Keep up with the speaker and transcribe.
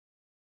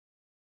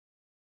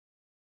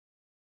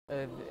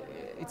Uh,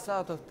 it's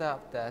out of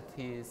doubt that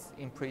he is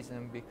in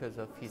prison because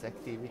of his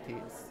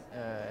activities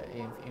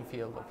in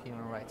field of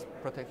human rights,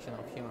 protection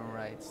of human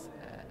rights,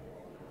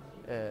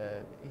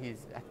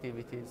 his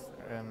activities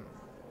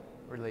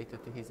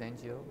related to his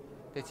NGO.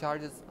 The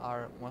charges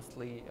are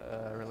mostly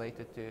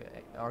related to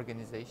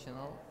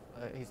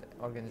his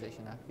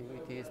organization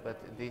activities, but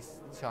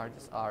these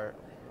charges are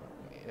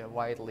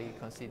widely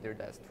considered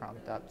as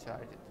trumped-up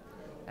charges.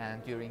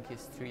 And during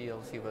his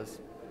trials, he was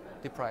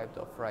deprived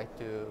of right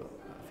to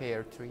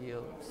fair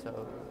trial,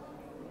 so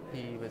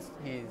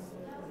he's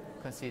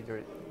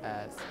considered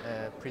as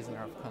a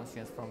prisoner of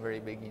conscience from very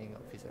beginning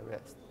of his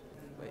arrest.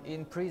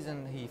 In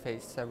prison, he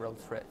faced several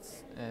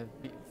threats.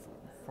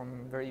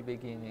 From very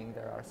beginning,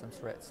 there are some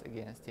threats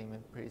against him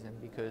in prison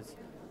because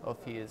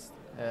of his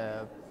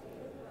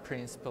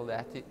principled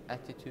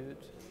attitude,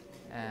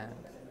 and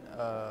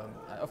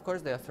of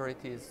course the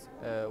authorities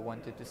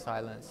wanted to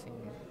silence him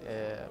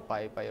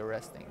by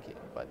arresting him,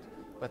 but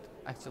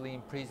actually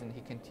in prison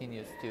he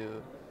continues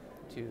to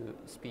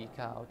speak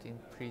out in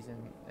prison.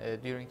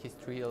 During his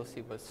trials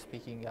he was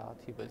speaking out,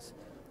 he was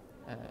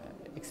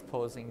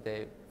exposing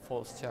the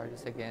false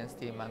charges against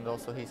him and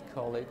also his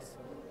colleagues.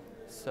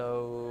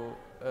 So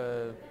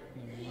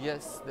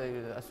yes,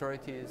 the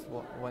authorities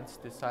wants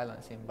to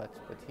silence him, but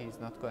he's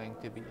not going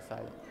to be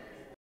silent.